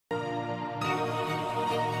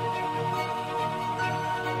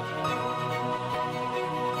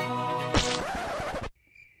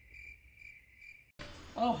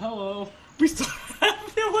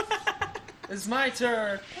my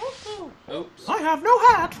turn. Oops. I have no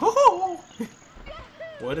hat.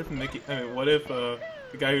 What if the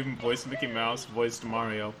guy who voiced Mickey Mouse voiced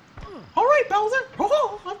Mario? All right, Bowser.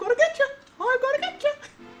 I'm gonna get you. I'm gonna get you.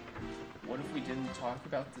 What if we didn't talk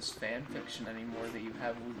about this fan fiction anymore that you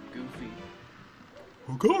have with Goofy?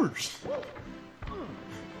 Of course.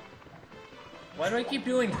 Why do I keep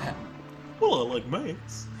doing that? Well, I like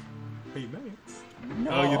Max. Hey, Max.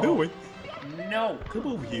 No. How you doing? No. Come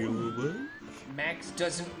over here, little boy. Max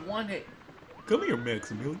doesn't want it. Come here,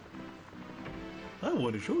 Maximilian. I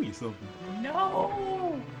want to show you something.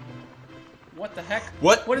 No. What the heck?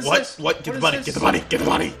 What? What is this? What? Get the What bunny! is Get this? the bunny! Get the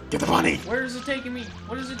bunny! Get the bunny! Where is it taking me?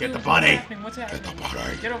 What is it doing? Get the bunny! What's happening? Get the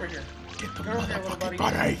bunny! Get over here. Get the Get over here, little motherfucking buddy.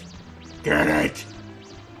 bunny! Get it!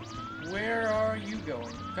 Where are you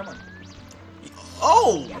going? Come on.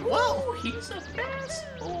 Oh! Whoa, he's a fast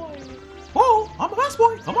boy. Oh! I'm a fast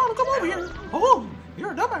boy! Come on, come over here! Oh!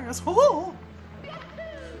 You're a dumbass! Oh!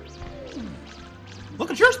 Look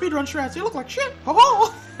at your speedrun strats! You look like shit!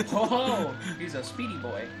 Oh! Oh, he's a speedy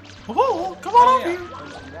boy. Oh! Come on over yeah. here!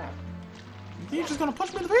 Let's do that. You just gonna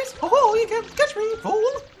punch me in the face? Oh! You can't catch me,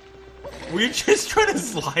 fool! Were you just trying to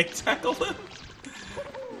slide tackle him?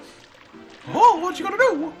 Oh! What you gonna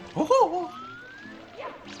do? Oh!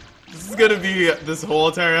 This is gonna be this whole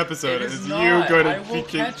entire episode. It is Is not. you going I to will be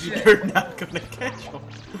catch it. You're not gonna catch him.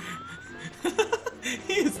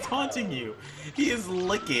 He is taunting you. He is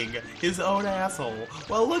licking his own asshole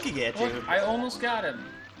while looking at Look, you. I almost got him.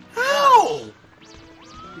 How?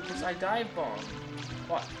 Because I dive bombed.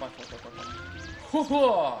 What?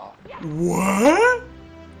 Oh, What?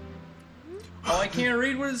 I can't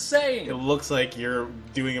read what it's saying. It looks like you're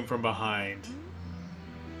doing him from behind.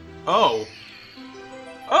 Oh.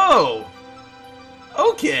 Oh.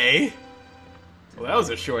 Okay. Well, that was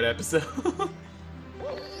a short episode.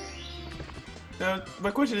 Now, my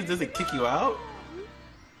question is, does it kick you out?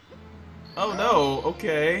 Oh no,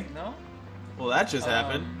 okay. No? Well, that just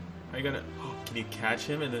happened. Are you gonna... can you catch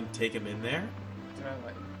him and then take him in there? Did I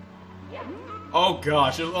like... Oh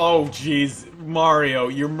gosh, oh jeez. Mario,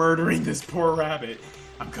 you're murdering this poor rabbit.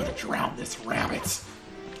 I'm gonna drown this rabbit.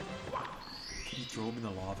 Can you throw him in the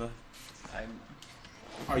lava?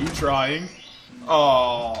 Are you trying?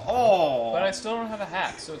 Oh. But I still don't have a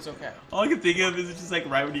hat, so it's okay. All I can think of is it's just like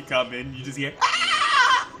right when you come in, you just hear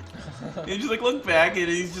ah! And you just like look back and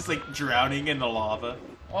he's just like drowning in the lava.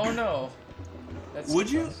 Oh no. That's Would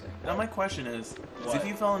you? depressing. Now my question is What? if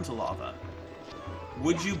you fell into lava,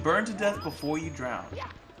 would you burn to death before you drown?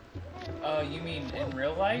 You mean in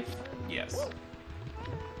real life? Yes.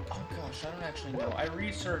 Oh gosh, I don't actually know. I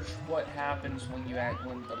researched what happens when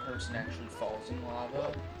when a person actually falls in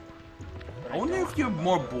lava. But I wonder don't if you're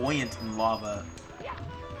more buoyant in lava.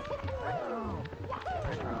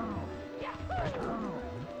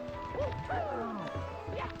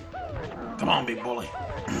 Come on, big bully.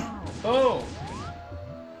 Oh!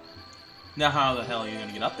 Now how the hell are you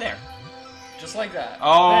gonna get up there? Just like that.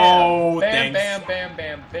 Oh, bam, thanks. bam, bam,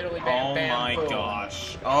 bam, bam, biddly bam, Oh bam, my boom.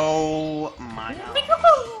 gosh. Oh my gosh.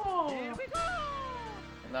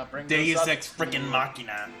 And that brings Deus us up Ex to- frickin'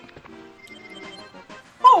 Machina.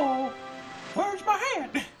 Oh, where's my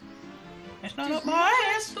hand? It's not up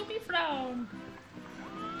my ass. To be frowned.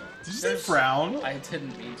 Did you say frown? I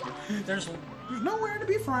didn't mean to. There's nowhere to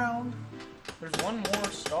be frowned. There's one more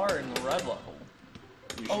star in the red level.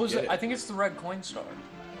 Oh, is it? I think it's the red coin star.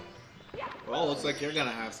 Well, looks like you're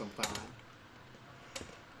gonna have some fun.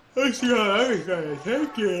 Thank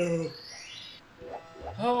you.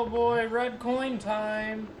 Oh boy, red coin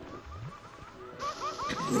time.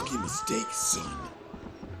 Rookie mistake, son.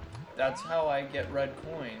 That's how I get red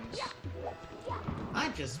coins. I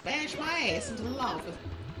just bashed my ass into the lava.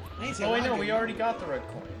 Oh, I know, we already got the red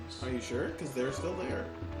coins. Are you sure? Because they're still there.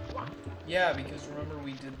 Yeah, because remember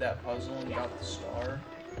we did that puzzle and got the star?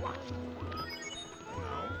 No.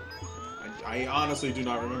 I honestly do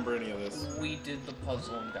not remember any of this. We did the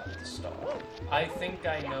puzzle and got the star. I think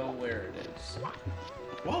I know where it is.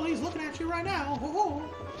 Well, he's looking at you right now. Oh,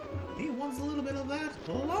 he wants a little bit of that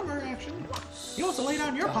lumber action. He wants to lay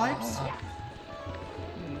down your pipes.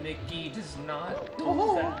 Mickey does not do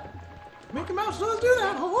Oh. that. Mickey Mouse does do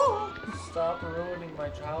that. Oh. Stop ruining my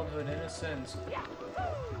childhood innocence.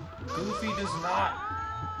 Goofy does not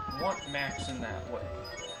want Max in that way.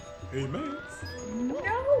 Hey, Max.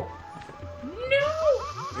 No! No!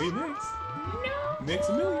 Hey, Max. No!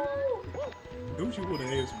 Maximilian. Don't you want to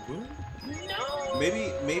have some fun? No!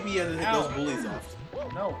 Maybe you had to hit Ow. those bullies off.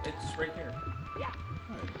 No, it's right here.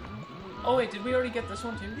 Oh wait, did we already get this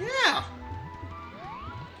one too? Yeah.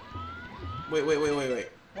 Wait.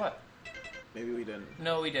 What? Maybe we didn't.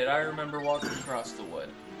 No, we did. I remember walking across the wood.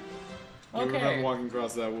 You remember walking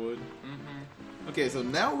across that wood? Mm-hmm. Okay, so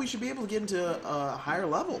now we should be able to get into a higher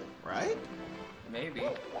level, right? Maybe.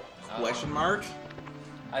 Question mark?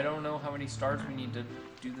 I don't know how many stars we need to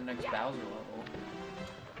do the next Bowser level.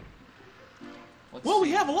 Let's Well, see.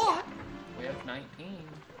 we have a lot. We have 19.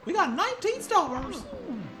 We got 19 stars.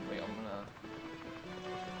 Wait, I'm gonna...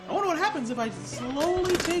 I wonder what happens if I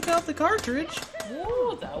slowly take out the cartridge.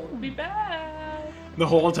 Whoa, that would be bad. The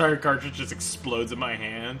whole entire cartridge just explodes in my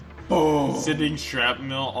hand. Boom! Sending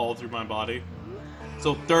shrapnel all through my body.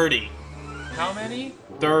 So 30. How many?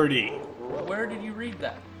 30. Where did you read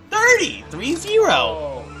that? 30! 3-0!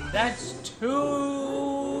 Oh, that's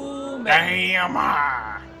too many.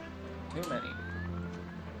 Damn! Too many.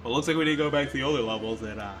 Well, looks like we need to go back to the older levels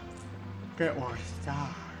and Get more stars.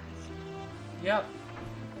 Yep.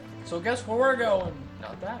 So guess where we're going?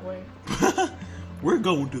 Not that way. we're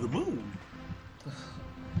going to the moon.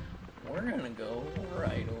 We're gonna go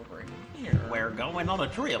right over here. We're going on a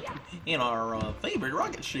trip in our favorite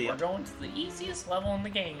rocket We're ship. going to the easiest level in the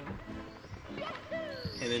game.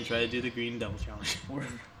 And then try to do the green double challenge.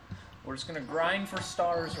 We're just gonna grind for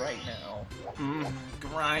stars right now.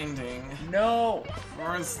 Grinding. No!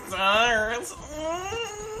 For stars.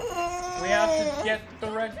 We have to get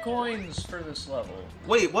the red coins for this level.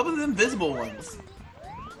 Wait, what were the invisible ones?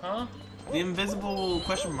 Huh? The invisible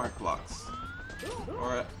question mark blocks.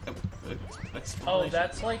 Or Oh,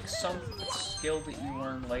 that's like some skill that you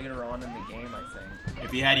learn later on in the game, I think.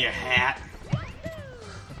 if you had your hat.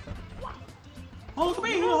 Oh, look at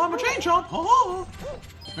me. I'm a chain chomp. Oh,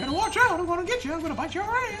 better watch out. I'm going to get you. I'm going to bite your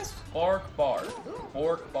ass. Bark, bark.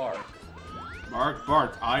 Bork, bark. Bark,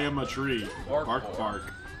 bark. I am a tree. Bark, Bark, bark. bark.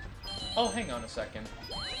 Oh, hang on a second.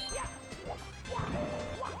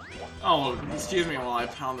 Oh, excuse me while I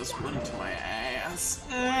pound this wood into my ass.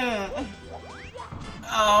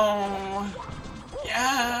 Oh,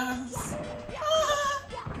 yes.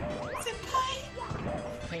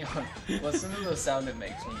 Hang on. Listen to the sound it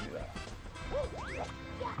makes when you do that.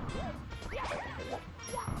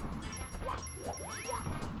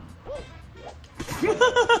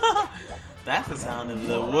 That's the sound of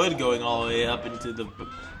the wood going all the way up into the,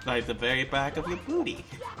 like, the very back of your booty.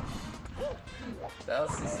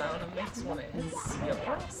 That's the sound it makes when it hits your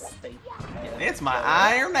prostate. It's my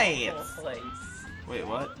iron ass. Place. Wait,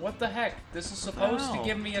 what? What the heck? This is supposed to Oh.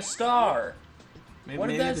 give me a star. Maybe, What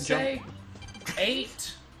did maybe that the say?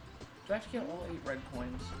 8? Do I have to get all 8 red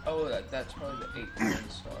coins? Oh, that's probably the 8th coin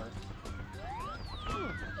star.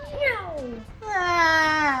 Oh!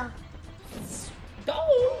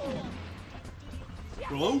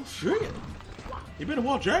 Oh, shit. You better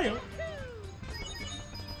watch out.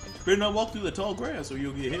 Better not walk through the tall grass or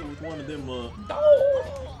you'll get hit with one of them, Oh,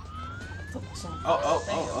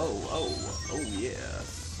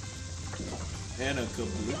 yes. And a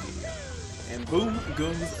kablooey. And boom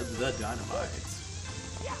goes the dynamite.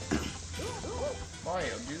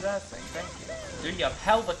 Mario, do that thing, thank you. Do your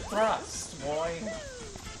pelvic thrust, boy.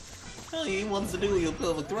 Well, he wants to do your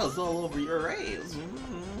pelvic thrust all over your ass.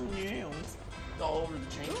 Yeah. All over the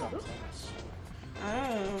chain jump class.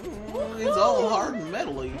 It's all hard and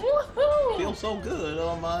metally. Woohoo! Feels so good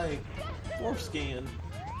on my foreskin.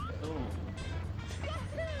 Ooh.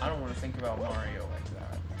 I don't want to think about Mario like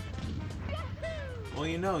that. Well,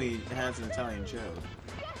 you know he has an Italian joke.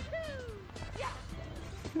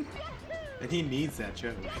 And he needs that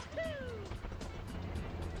joke.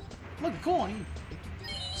 Look, a coin.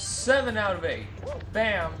 7 out of 8.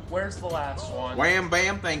 Bam. Where's the last one? Wham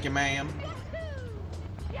bam, thank you, ma'am.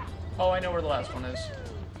 Oh, I know where the last one is.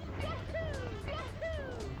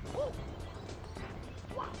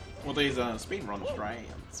 Well, these speedrun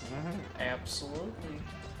strands. Absolutely.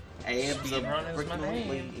 Speedrun is my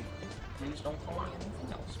name. Please don't call me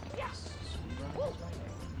anything else because speedrun is my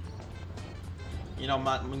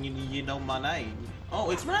name. You know my name.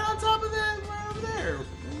 Oh, it's right on top of that, right over there.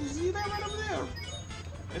 You see that right over there?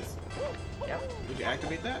 It's. Yep. Did you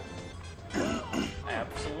activate that?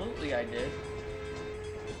 Absolutely, I did.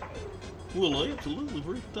 Well, I absolutely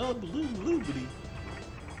freaked out, believe.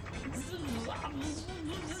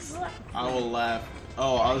 I will laugh.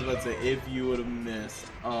 Oh, I was about to say if you would have missed.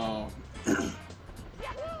 Oh.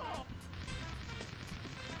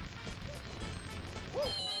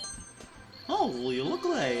 Holy, look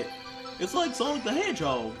at that! It's like Sonic the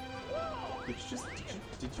Hedgehog.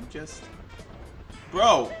 Did you just?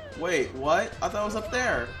 Bro, wait, what? I thought it was up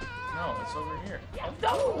there. No, it's over here.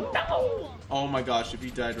 Oh, no! Oh my gosh, if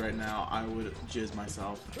you died right now, I would jizz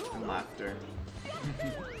myself in laughter.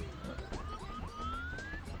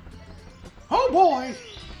 Oh boy!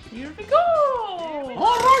 Here we go!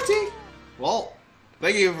 Alrighty! Well,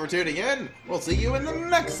 Thank you for tuning in. We'll see you in the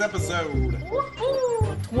next episode.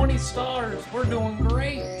 Woohoo! 20 stars. We're doing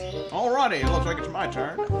great. Alrighty, it looks like it's my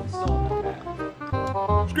turn.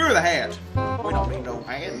 Screw the hat. We don't need no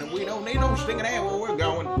hat, and we don't need no stinging hat where we're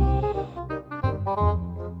going.